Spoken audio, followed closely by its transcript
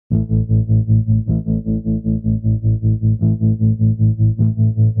At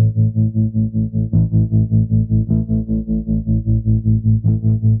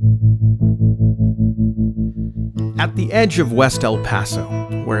the edge of West El Paso,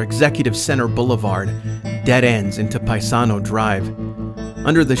 where Executive Center Boulevard dead ends into Paisano Drive,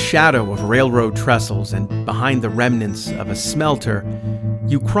 under the shadow of railroad trestles and behind the remnants of a smelter,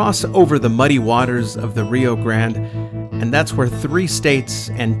 you cross over the muddy waters of the Rio Grande, and that's where 3 states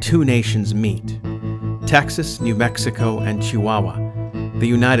and 2 nations meet: Texas, New Mexico, and Chihuahua, the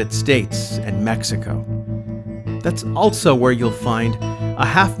United States and Mexico. That's also where you'll find a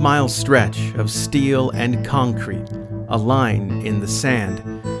half-mile stretch of steel and concrete, a line in the sand,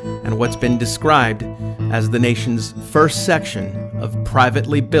 and what's been described as the nation's first section of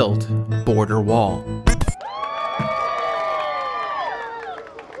privately built border wall.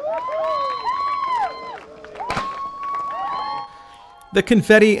 The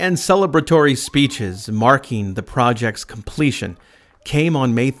confetti and celebratory speeches marking the project's completion came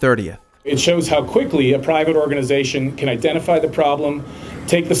on May 30th. It shows how quickly a private organization can identify the problem,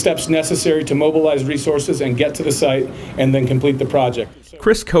 take the steps necessary to mobilize resources and get to the site, and then complete the project.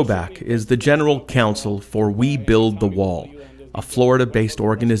 Chris Kobach is the general counsel for We Build the Wall, a Florida-based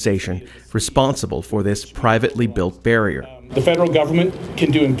organization responsible for this privately built barrier. The federal government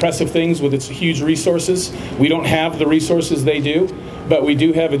can do impressive things with its huge resources. We don't have the resources they do, but we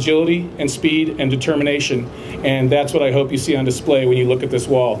do have agility and speed and determination, and that's what I hope you see on display when you look at this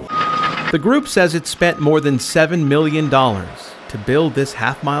wall. The group says it spent more than $7 million to build this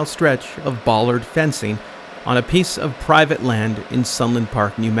half-mile stretch of bollard fencing on a piece of private land in Sunland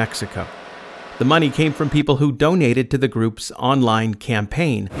Park, New Mexico. The money came from people who donated to the group's online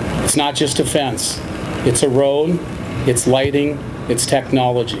campaign. It's not just a fence. It's a road, it's lighting, it's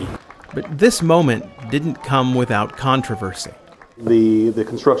technology. But this moment didn't come without controversy. The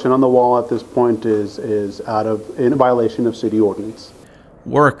construction on the wall at this point is in violation of city ordinance.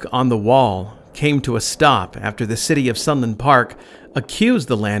 Work on the wall came to a stop after the city of Sunland Park accused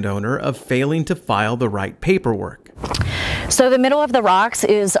the landowner of failing to file the right paperwork. So the middle of the rocks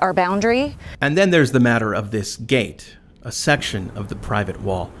is our boundary. And then there's the matter of this gate, a section of the private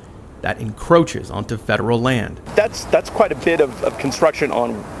wall that encroaches onto federal land. That's quite a bit of construction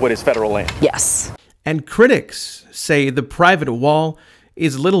on what is federal land. Yes. And critics say the private wall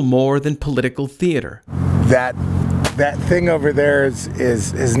is little more than political theater. That thing over there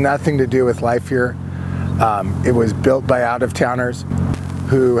is nothing to do with life here. It was built by out-of-towners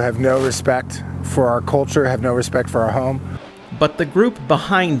who have no respect for our culture, have no respect for our home. But the group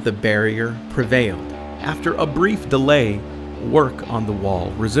behind the barrier prevailed. After a brief delay, work on the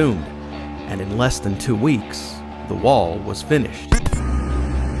wall resumed. And in less than 2 weeks, the wall was finished.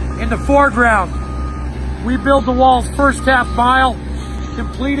 In the foreground, we built the wall's first half mile,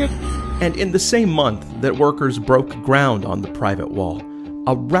 completed. And in the same month that workers broke ground on the private wall,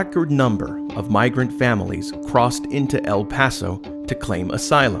 a record number of migrant families crossed into El Paso to claim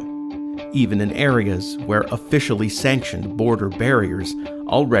asylum, even in areas where officially sanctioned border barriers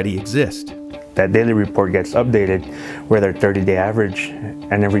already exist. That daily report gets updated with their 30-day average,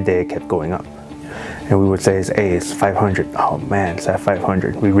 and every day it kept going up. And we would say, hey, it's 500. Oh man, it's at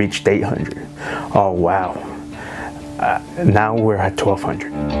 500. We reached 800. Oh wow. Now we're at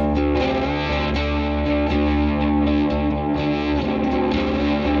 1,200.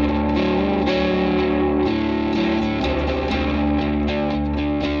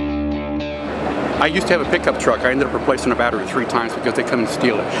 I used to have a pickup truck. I ended up replacing a battery 3 times because they come and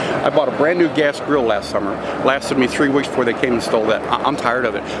steal it. I bought a brand new gas grill last summer. Lasted me 3 weeks before they came and stole that. I'm tired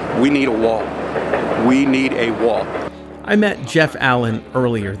of it. We need a wall. We need a wall. I met Jeff Allen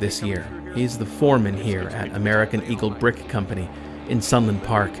earlier this year. He's the foreman here at American Eagle Brick Company in Sunland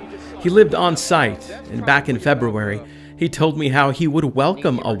Park. He lived on site, and back in February, he told me how he would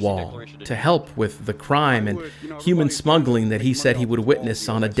welcome a wall to help with the crime and human smuggling that he said he would witness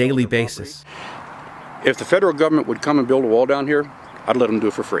on a daily basis. If the federal government would come and build a wall down here, I'd let them do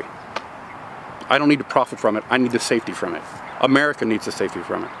it for free. I don't need to profit from it. I need the safety from it. America needs the safety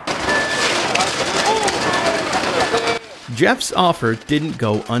from it. Jeff's offer didn't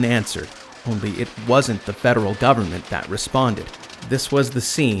go unanswered, only it wasn't the federal government that responded. This was the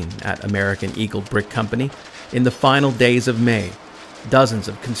scene at American Eagle Brick Company in the final days of May. Dozens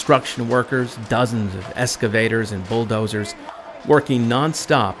of construction workers, dozens of excavators and bulldozers working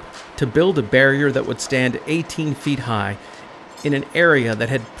non-stop to build a barrier that would stand 18 feet high in an area that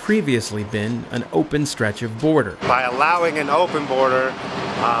had previously been an open stretch of border. By allowing an open border,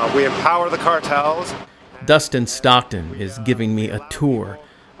 we empower the cartels. Dustin Stockton is giving me a tour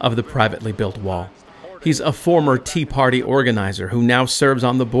of the privately built wall. He's a former Tea Party organizer who now serves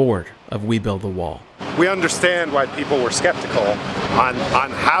on the board of We Build the Wall. We understand why people were skeptical on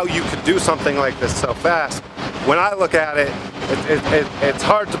how you could do something like this so fast. When I look at it, it's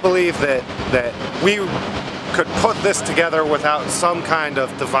hard to believe that we could put this together without some kind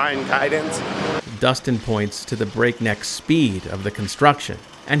of divine guidance. Dustin points to the breakneck speed of the construction,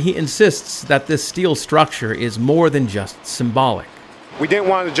 and he insists that this steel structure is more than just symbolic. We didn't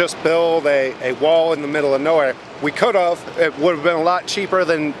want to just build a wall in the middle of nowhere. We could have. It would have been a lot cheaper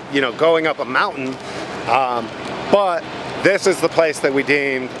than, going up a mountain. But this is the place that we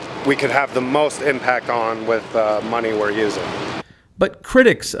deemed we could have the most impact on with money we're using. But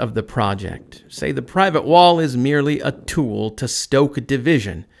critics of the project say the private wall is merely a tool to stoke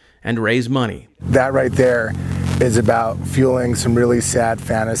division and raise money. That right there is about fueling some really sad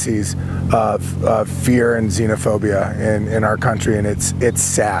fantasies of fear and xenophobia in our country, and it's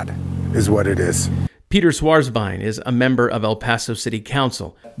sad, is what it is. Peter Swarzbein is a member of El Paso City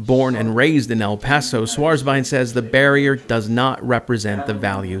Council. Born and raised in El Paso, Swarzbein says the barrier does not represent the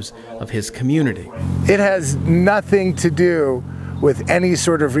values of his community. It has nothing to do with any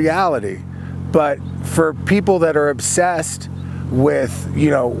sort of reality, but for people that are obsessed with,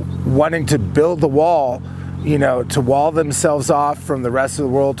 wanting to build the wall, to wall themselves off from the rest of the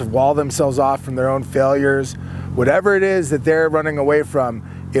world, to wall themselves off from their own failures, whatever it is that they're running away from,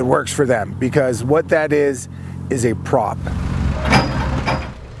 it works for them, because what that is a prop.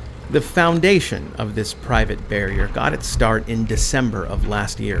 The foundation of this private barrier got its start in December of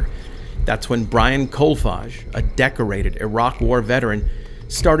last year. That's when Brian Kolfage, a decorated Iraq War veteran,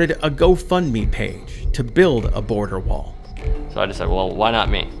 started a GoFundMe page to build a border wall. So I just said, well, why not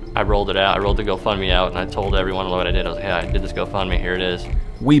me? I rolled it out. I rolled the GoFundMe out, and I told everyone what I did. I was like, hey, I did this GoFundMe. Here it is.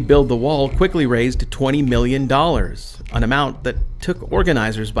 We Build the Wall quickly raised $20 million, an amount that took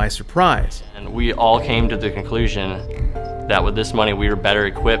organizers by surprise. And we all came to the conclusion that with this money, we were better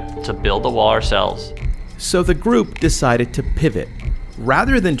equipped to build the wall ourselves. So the group decided to pivot.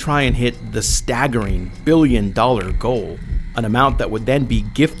 Rather than try and hit the staggering billion-dollar goal, an amount that would then be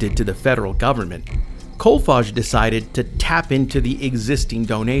gifted to the federal government, Kolfage decided to tap into the existing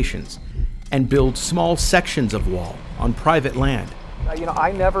donations and build small sections of wall on private land.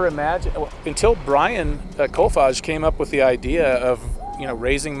 I never imagined, until Brian Kolfage came up with the idea of,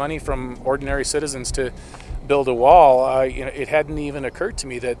 raising money from ordinary citizens to build a wall, it hadn't even occurred to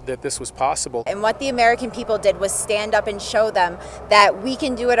me that this was possible. And what the American people did was stand up and show them that we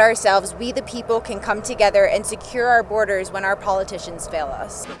can do it ourselves. We, the people, can come together and secure our borders when our politicians fail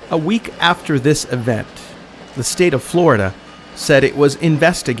us. A week after this event, the state of Florida said it was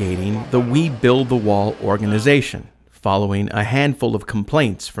investigating the We Build the Wall organization, following a handful of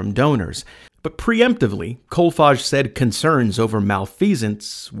complaints from donors. But preemptively, Kolfage said concerns over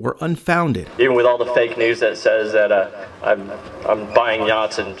malfeasance were unfounded. Even with all the fake news that says that I'm buying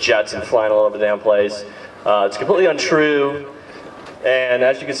yachts and jets and flying all over the damn place, it's completely untrue. And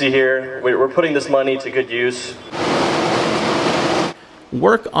as you can see here, we're putting this money to good use.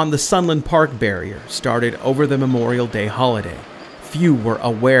 Work on the Sunland Park barrier started over the Memorial Day holiday. Few were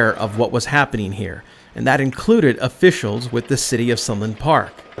aware of what was happening here, and that included officials with the city of Sunland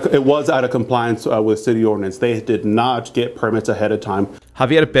Park. It was out of compliance with city ordinance. They did not get permits ahead of time.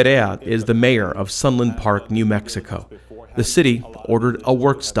 Javier Perea is the mayor of Sunland Park, New Mexico. The city ordered a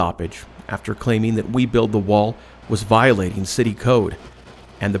work stoppage after claiming that We Build the Wall was violating city code,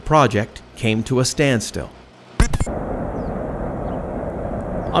 and the project came to a standstill.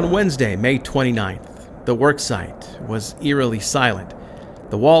 On Wednesday, May 29th, the work site was eerily silent.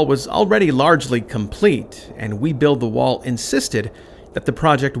 The wall was already largely complete, and We Build the Wall insisted that the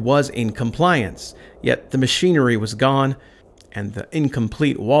project was in compliance, yet the machinery was gone, and the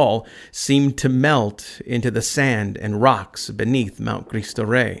incomplete wall seemed to melt into the sand and rocks beneath Mount Cristo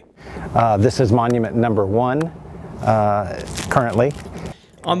Rey. This is monument number 1, currently.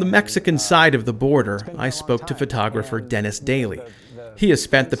 On the Mexican side of the border, I spoke to photographer Dennis Daly. He has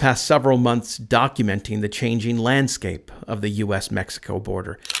spent the past several months documenting the changing landscape of the U.S.-Mexico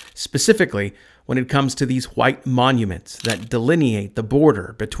border, specifically when it comes to these white monuments that delineate the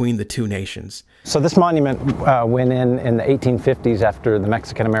border between the two nations. So this monument went in the 1850s after the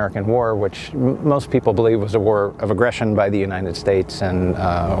Mexican-American War, which most people believe was a war of aggression by the United States, and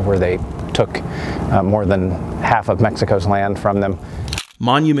where they took more than half of Mexico's land from them.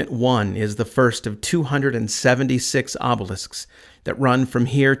 Monument 1 is the first of 276 obelisks that run from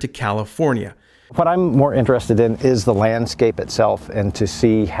here to California. What I'm more interested in is the landscape itself, and to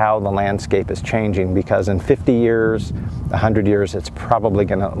see how the landscape is changing, because in 50 years, 100 years, it's probably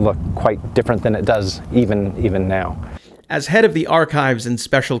going to look quite different than it does even now. As head of the Archives and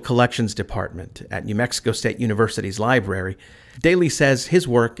Special Collections Department at New Mexico State University's library, Daly says his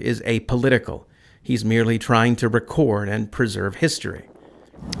work is apolitical. He's merely trying to record and preserve history.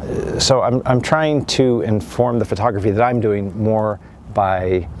 So I'm trying to inform the photography that I'm doing more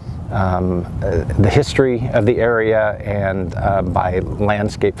by the history of the area and by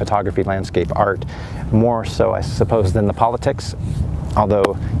landscape photography, landscape art, more so I suppose than the politics,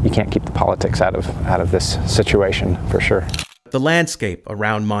 although you can't keep the politics out of this situation for sure. The landscape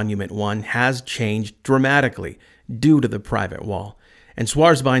around Monument 1 has changed dramatically due to the private wall, and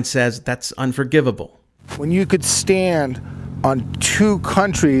Swarzbein says that's unforgivable. When you could stand on two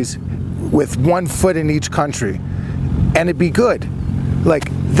countries with 1 foot in each country and it'd be good. Like,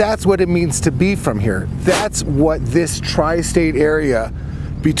 that's what it means to be from here. That's what this tri-state area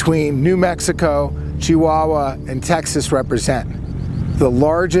between New Mexico, Chihuahua, and Texas represent. The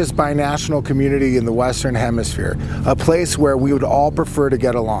largest binational community in the Western Hemisphere, a place where we would all prefer to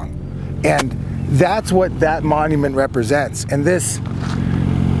get along. And that's what that monument represents. And this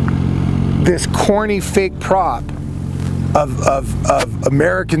corny fake prop of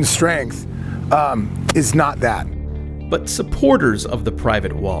American strength is not that. But supporters of the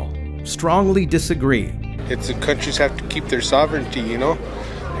private wall strongly disagree. It's the countries have to keep their sovereignty, you know?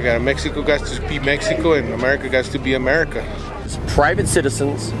 You got Mexico got to be Mexico and America got to be America. It's private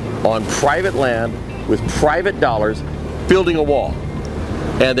citizens on private land with private dollars building a wall.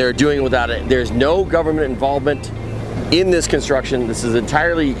 And they're doing it without it. There's no government involvement in this construction. This is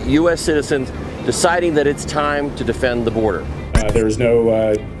entirely U.S. citizens deciding that it's time to defend the border. There's no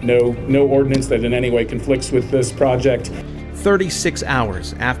ordinance that in any way conflicts with this project. 36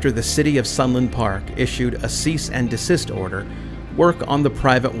 hours after the city of Sunland Park issued a cease and desist order, work on the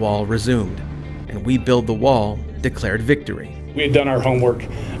private wall resumed, and We Build the Wall declared victory. We had done our homework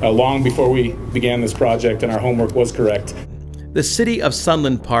long before we began this project, and our homework was correct. The city of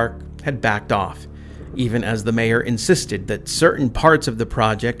Sunland Park had backed off, even as the mayor insisted that certain parts of the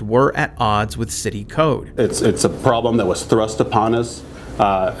project were at odds with city code. It's a problem that was thrust upon us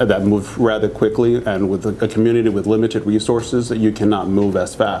that moved rather quickly, and with a community with limited resources, you cannot move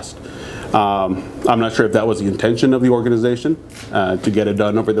as fast. I'm not sure if that was the intention of the organization, to get it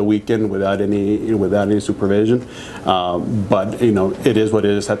done over the weekend without any supervision, but you know, it is what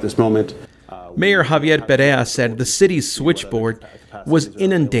it is at this moment. Mayor Javier Perea said the city's switchboard was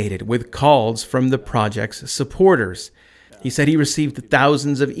inundated with calls from the project's supporters. He said he received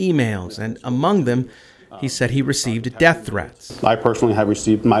thousands of emails, and among them, he said he received death threats. I personally have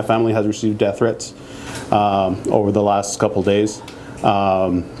received, my family has received death threats over the last couple days,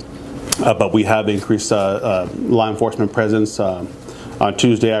 but we have increased law enforcement presence. On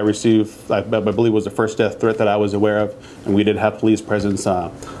Tuesday, I received, I believe it was the first death threat that I was aware of, and we did have police presence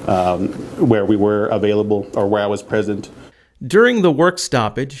where we were available, or where I was present. During the work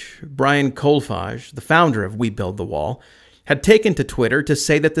stoppage, Brian Colfage, the founder of We Build the Wall, had taken to Twitter to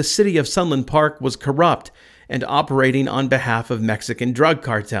say that the city of Sunland Park was corrupt and operating on behalf of Mexican drug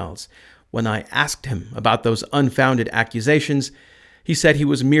cartels. When I asked him about those unfounded accusations, he said he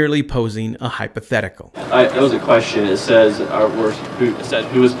was merely posing a hypothetical. It was a question. It says,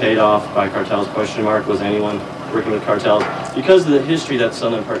 who was paid off by cartels, ? Was anyone working with cartels? Because of the history that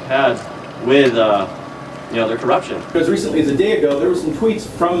Sunland Park had with their corruption. Because recently, as a day ago, there were some tweets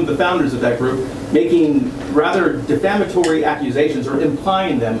from the founders of that group making rather defamatory accusations or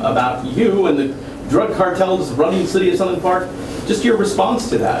implying them about you and the drug cartels running the city of Sunland Park. Just your response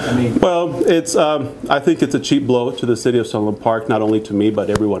to that, I mean. Well, it's, I think it's a cheap blow to the city of Sunland Park, not only to me, but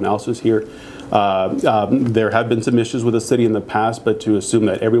everyone else is here. There have been some issues with the city in the past, but to assume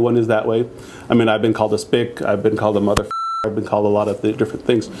that everyone is that way. I mean, I've been called a spick, I've been called a motherfucker, I've been called a lot of different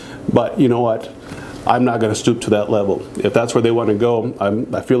things. But you know what? I'm not going to stoop to that level. If that's where they want to go,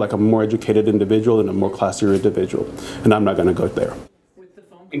 I feel like I'm a more educated individual and a more classier individual, and I'm not going to go there.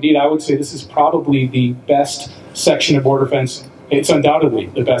 Indeed, I would say this is probably the best section of border fence. It's undoubtedly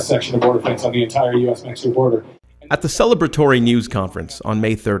the best section of border fence on the entire U.S.-Mexico border. At the celebratory news conference on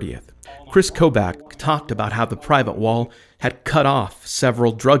May 30th, Chris Kobach talked about how the private wall had cut off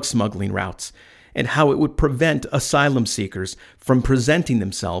several drug smuggling routes and how it would prevent asylum seekers from presenting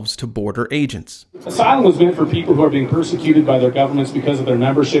themselves to border agents. Asylum was meant for people who are being persecuted by their governments because of their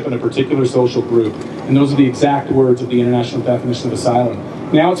membership in a particular social group. And those are the exact words of the international definition of asylum.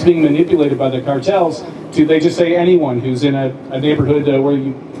 Now it's being manipulated by the cartels to, they just say anyone who's in a neighborhood where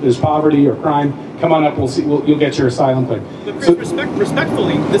there's poverty or crime, come on up, you'll get your asylum claim. But Chris,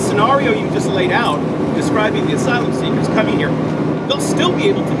 respectfully, the scenario you just laid out, describing the asylum seekers coming here, they'll still be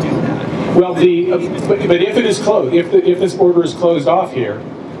able to do that. Well, but if it is closed, if this border is closed off here,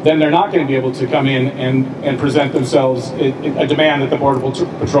 then they're not going to be able to come in and present themselves a demand that the Border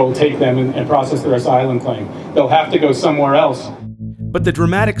Patrol take them and process their asylum claim. They'll have to go somewhere else. But the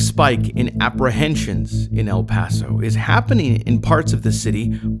dramatic spike in apprehensions in El Paso is happening in parts of the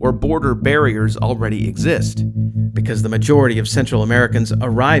city where border barriers already exist, because the majority of Central Americans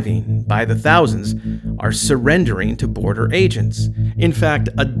arriving by the thousands are surrendering to border agents. In fact,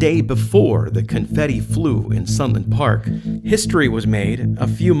 a day before the confetti flew in Sunland Park, history was made a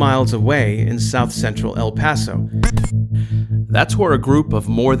few miles away in south-central El Paso. That's where a group of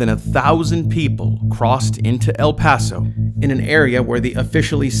more than 1,000 people crossed into El Paso in an area where the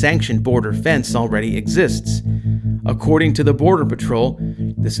officially sanctioned border fence already exists. According to the Border Patrol,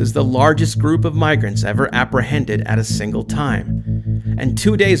 this is the largest group of migrants ever apprehended at a single time. And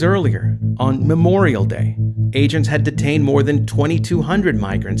 2 days earlier, on Memorial Day, agents had detained more than 2,200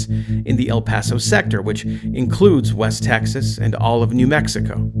 migrants in the El Paso sector, which includes West Texas and all of New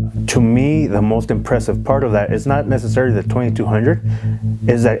Mexico. To me, the most impressive part of that is not necessarily the 2,200,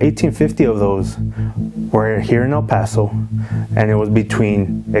 is that 1,850 of those were here in El Paso, and it was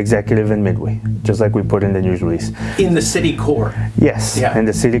between Executive and Midway, just like we put in the news release. In the city core? Yes, yeah. In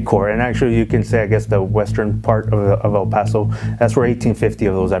the city core. And actually, you can say, I guess, the western part of El Paso, that's where 1,850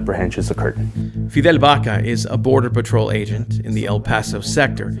 of those apprehensions occurred. Fidel Baca is a Border Patrol agent in the El Paso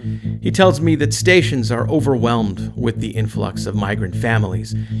sector. He tells me that stations are overwhelmed with the influx of migrant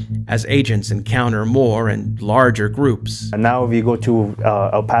families, as agents encounter more and larger groups. And now if you go to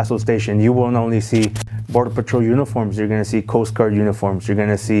El Paso station, you won't only see Border Patrol uniforms, you're going to see Coast Guard uniforms, you're going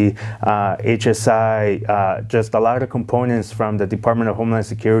to see HSI, just a lot of components from the Department of Homeland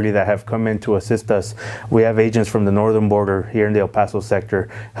Security that have come in to assist us. We have agents from the northern border here in the El Paso sector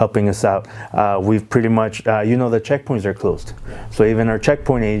helping us out. We've pretty much, you know, the checkpoints are closed. So even our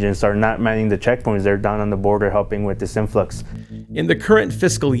checkpoint agents are not manning the checkpoints, they're down on the border helping with this influx. In the current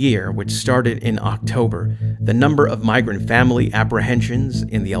fiscal year, which started in October, the number of migrant family apprehensions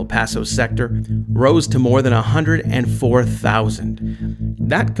in the El Paso sector rose to more than 104,000.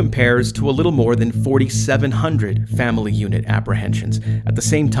 That compares to a little more than 4,700 family unit apprehensions at the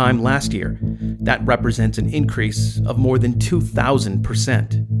same time last year. That represents an increase of more than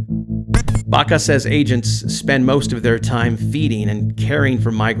 2,000%. Baca says agents spend most of their time feeding and caring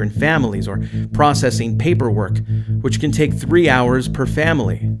for migrant families or processing paperwork, which can take 3 hours per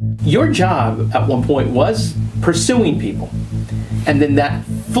family. Your job at one point was pursuing people, and then that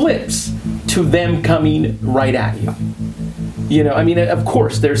flips to them coming right at you. You know, I mean, of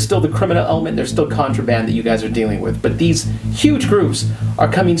course, there's still the criminal element, there's still contraband that you guys are dealing with, but these huge groups are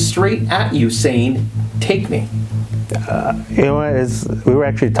coming straight at you saying, take me. You know what, we were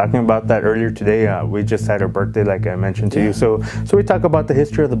actually talking about that earlier today. We just had our birthday, like I mentioned to you. So we talk about the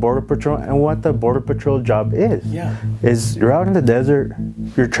history of the Border Patrol and what the Border Patrol job is. Is you're out in the desert,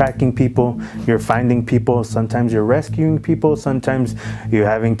 you're tracking people, you're finding people, sometimes you're rescuing people, sometimes you're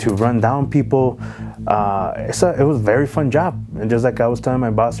having to run down people. It was a very fun job. And just like I was telling my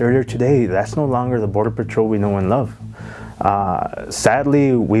boss earlier today, that's no longer the Border Patrol we know and love.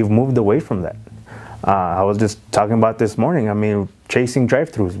 Sadly, we've moved away from that. I was just talking about this morning. I mean, chasing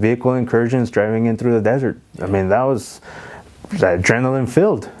drive-thrus, vehicle incursions, driving in through the desert. I mean, that was adrenaline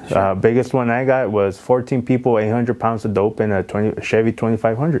filled. Biggest one I got was 14 people, 800 pounds of dope in a Chevy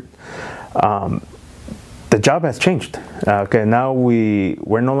 2500. The job has changed. Okay, now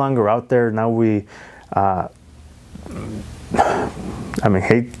we're no longer out there. Now I mean,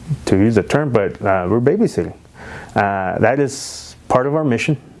 hate to use the term, but we're babysitting. That is part of our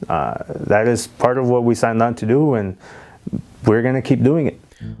mission. That is part of what we signed on to do, and we're going to keep doing it.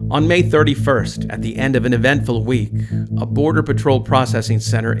 On May 31st, at the end of an eventful week, a Border Patrol processing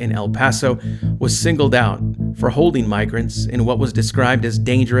center in El Paso was singled out for holding migrants in what was described as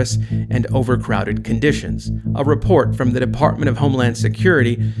dangerous and overcrowded conditions. A report from the Department of Homeland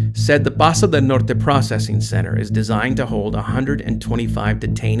Security said the Paso del Norte Processing Center is designed to hold 125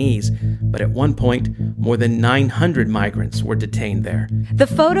 detainees, but at one point, more than 900 migrants were detained there. The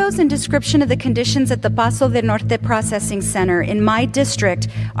photos and description of the conditions at the Paso del Norte Processing Center in my district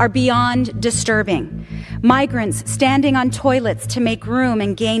are beyond disturbing. Migrants standing on toilets to make room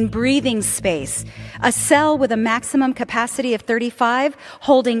and gain breathing space. A cell with a maximum capacity of 35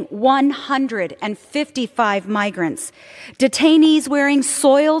 holding 155 migrants. Detainees wearing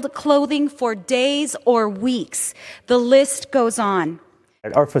soiled clothing for days or weeks. The list goes on.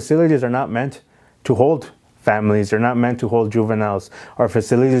 Our facilities are not meant to hold families. They're not meant to hold juveniles. Our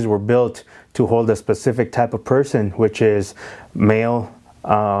facilities were built to hold a specific type of person, which is male,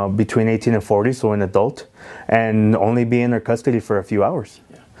 between 18 and 40, so an adult, and only be in their custody for a few hours.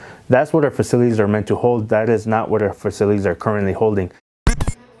 That's what our facilities are meant to hold. That is not what our facilities are currently holding.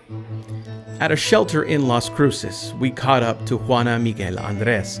 At a shelter in Las Cruces, we caught up to Juana Miguel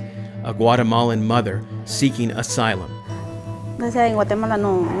Andres, a Guatemalan mother seeking asylum.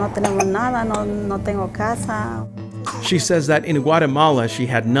 She says that in Guatemala she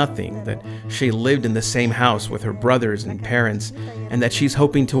had nothing, that she lived in the same house with her brothers and parents, and that she's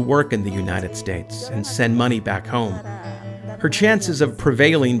hoping to work in the United States and send money back home. Her chances of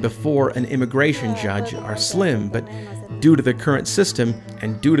prevailing before an immigration judge are slim, but due to the current system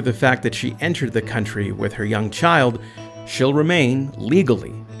and due to the fact that she entered the country with her young child, she'll remain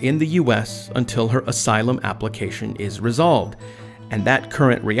legally in the U.S. until her asylum application is resolved. And that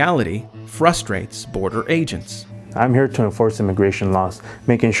current reality frustrates border agents. I'm here to enforce immigration laws,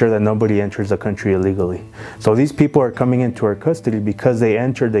 making sure that nobody enters the country illegally. So these people are coming into our custody because they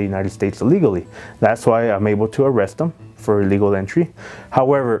entered the United States illegally. That's why I'm able to arrest them for illegal entry.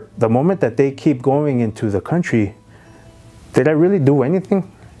 However, the moment that they keep going into the country, did I really do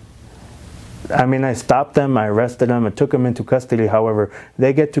anything? I mean, I stopped them, I arrested them, I took them into custody. However,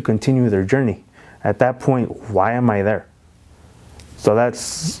 they get to continue their journey. At that point, why am I there? So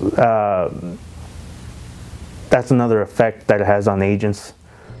that's another effect that it has on agents.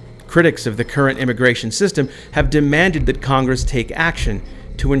 Critics of the current immigration system have demanded that Congress take action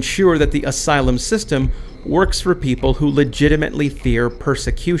to ensure that the asylum system works for people who legitimately fear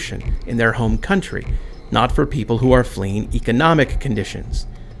persecution in their home country, not for people who are fleeing economic conditions.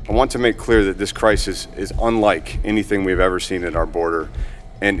 I want to make clear that this crisis is unlike anything we've ever seen at our border,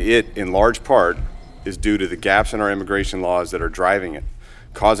 and it, in large part, is due to the gaps in our immigration laws that are driving it,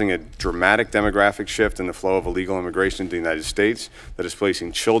 causing a dramatic demographic shift in the flow of illegal immigration to the United States that is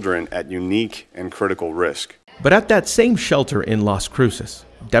placing children at unique and critical risk. But at that same shelter in Las Cruces,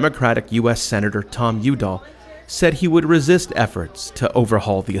 Democratic U.S. Senator Tom Udall said he would resist efforts to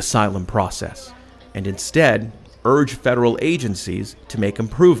overhaul the asylum process and instead urge federal agencies to make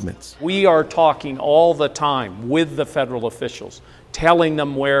improvements. We are talking all the time with the federal officials, telling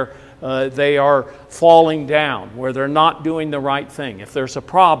them where they are falling down, where they're not doing the right thing. If there's a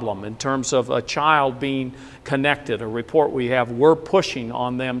problem in terms of a child being connected, a report we have, we're pushing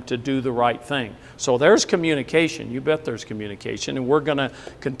on them to do the right thing. So there's communication, you bet there's communication, and we're going to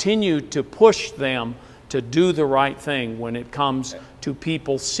continue to push them to do the right thing when it comes to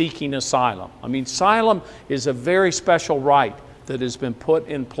people seeking asylum. I mean, asylum is a very special right that has been put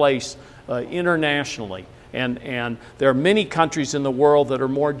in place internationally. And there are many countries in the world that are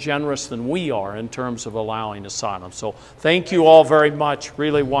more generous than we are in terms of allowing asylum. So thank you all very much.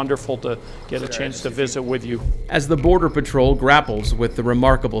 Really wonderful to get a chance to visit with you. As the Border Patrol grapples with the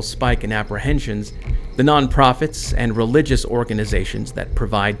remarkable spike in apprehensions, the nonprofits and religious organizations that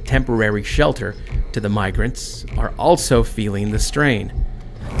provide temporary shelter to the migrants are also feeling the strain.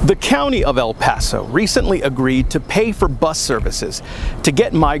 The county of El Paso recently agreed to pay for bus services to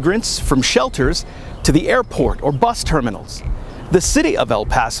get migrants from shelters to the airport or bus terminals. The city of El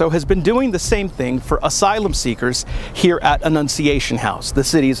Paso has been doing the same thing for asylum seekers here at Annunciation House, the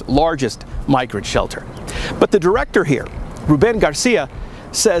city's largest migrant shelter. But the director here, Ruben Garcia,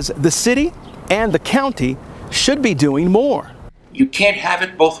 says the city and the county should be doing more. You can't have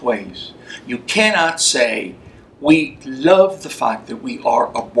it both ways. You cannot say, we love the fact that we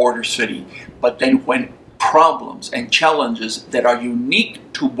are a border city, but then when problems and challenges that are unique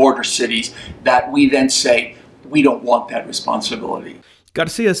to border cities, that we then say, we don't want that responsibility.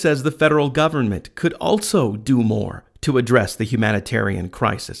 Garcia says the federal government could also do more to address the humanitarian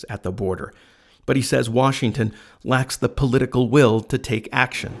crisis at the border. But he says Washington lacks the political will to take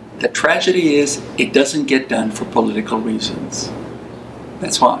action. The tragedy is it doesn't get done for political reasons.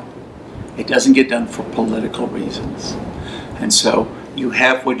 That's why. It doesn't get done for political reasons. And so you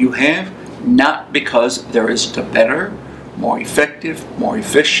have what you have, not because there is a better, more effective, more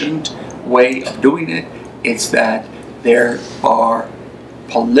efficient way of doing it. It's that there are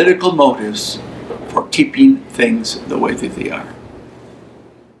political motives for keeping things the way that they are.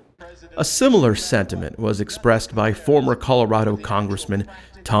 A similar sentiment was expressed by former Colorado Congressman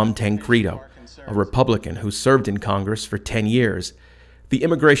Tom Tancredo, a Republican who served in Congress for 10 years. The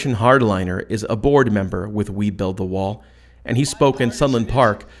immigration hardliner is a board member with We Build the Wall, and he spoke in Sunland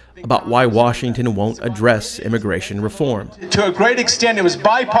Park about why Washington won't address immigration reform. To a great extent, it was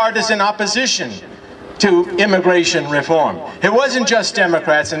bipartisan opposition to immigration reform. It wasn't just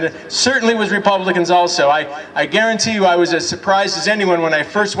Democrats, and it certainly was Republicans also. I guarantee you I was as surprised as anyone when I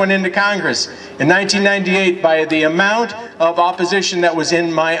first went into Congress in 1998 by the amount of opposition that was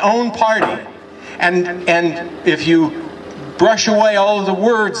in my own party. And if you brush away all of the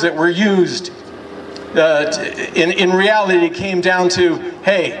words that were used, in reality it came down to,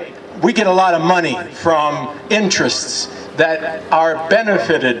 hey, we get a lot of money from interests that are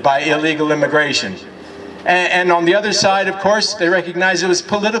benefited by illegal immigration. And on the other side, of course, they recognize it was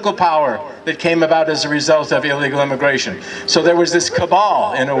political power that came about as a result of illegal immigration. So there was this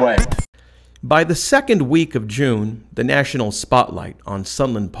cabal, in a way. By the second week of June, the national spotlight on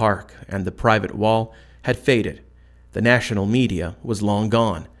Sunland Park and the private wall had faded. The national media was long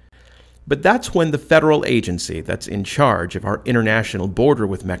gone. But that's when the federal agency that's in charge of our international border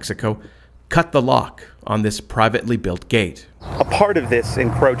with Mexico cut the lock on this privately built gate. A part of this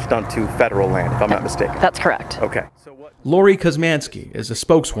encroached onto federal land, if I'm not mistaken. That's correct. Okay. Lori Kosmansky is a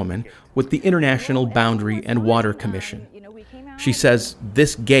spokeswoman with the International Boundary and Water Commission. She says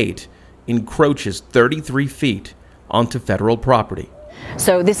this gate encroaches 33 feet onto federal property.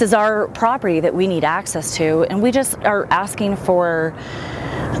 So this is our property that we need access to, and we just are asking for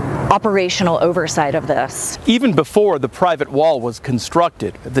operational oversight of this. Even before the private wall was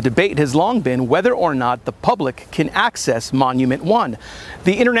constructed, the debate has long been whether or not the public can access Monument 1.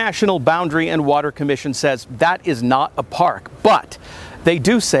 The International Boundary and Water Commission says that is not a park, but they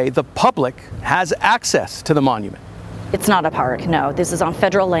do say the public has access to the monument. It's not a park, no. This is on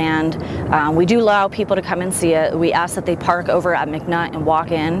federal land. We do allow people to come and see it. We ask that they park over at McNutt and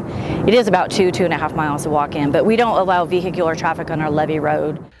walk in. It is about 2.5 miles to walk in, but we don't allow vehicular traffic on our levee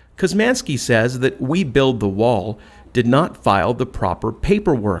road. Kosmansky says that We Build the Wall did not file the proper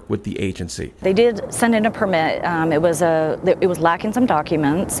paperwork with the agency. They did send in a permit. It was lacking some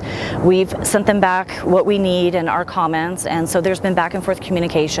documents. We've sent them back what we need and our comments, and so there's been back and forth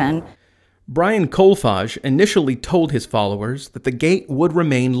communication. Brian Kolfage initially told his followers that the gate would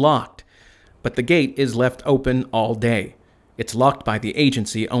remain locked, but the gate is left open all day. It's locked by the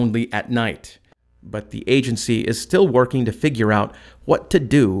agency only at night. But the agency is still working to figure out what to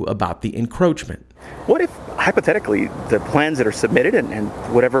do about the encroachment. What if, hypothetically, the plans that are submitted and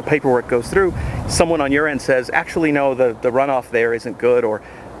whatever paperwork goes through, someone on your end says, actually, no, the runoff there isn't good or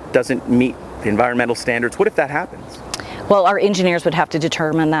doesn't meet the environmental standards? What if that happens? Well, our engineers would have to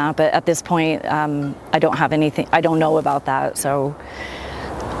determine that, but at this point, I don't have anything, I don't know about that, so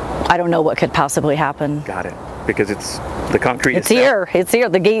I don't know what could possibly happen. Got it, because it's the concrete. It's here,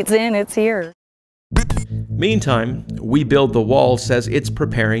 the gate's in, it's here. Meantime, We Build the Wall says it's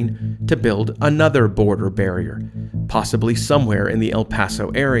preparing to build another border barrier, possibly somewhere in the El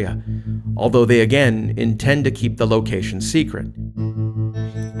Paso area, although they again intend to keep the location secret.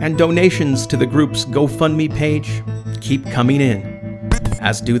 And donations to the group's GoFundMe page keep coming in,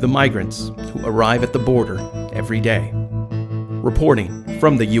 as do the migrants who arrive at the border every day. Reporting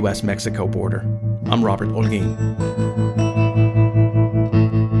from the U.S.-Mexico border, I'm Robert Holguin.